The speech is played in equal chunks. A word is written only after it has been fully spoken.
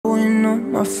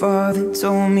My father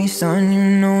told me, son, you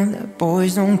know that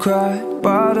boys don't cry.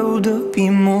 Bottled up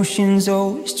emotions,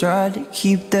 always try to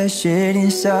keep that shit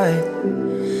inside.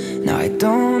 Now I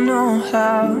don't know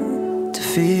how to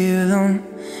feel on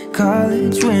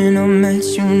college when I met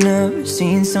you. Never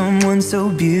seen someone so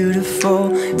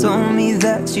beautiful. Told me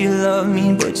that you love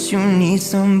me, but you need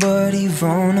somebody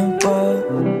vulnerable.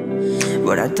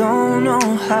 But I don't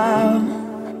know how.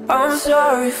 I'm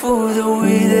sorry for the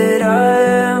way that I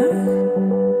am.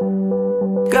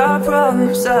 Got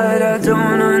problems that I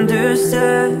don't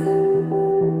understand.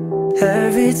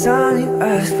 Every time you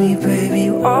ask me, baby,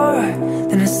 you alright?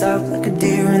 Then I stop like a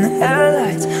deer in the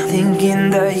headlights, thinking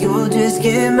that you'll just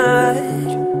get mad.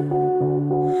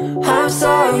 I'm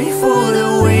sorry for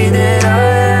the way that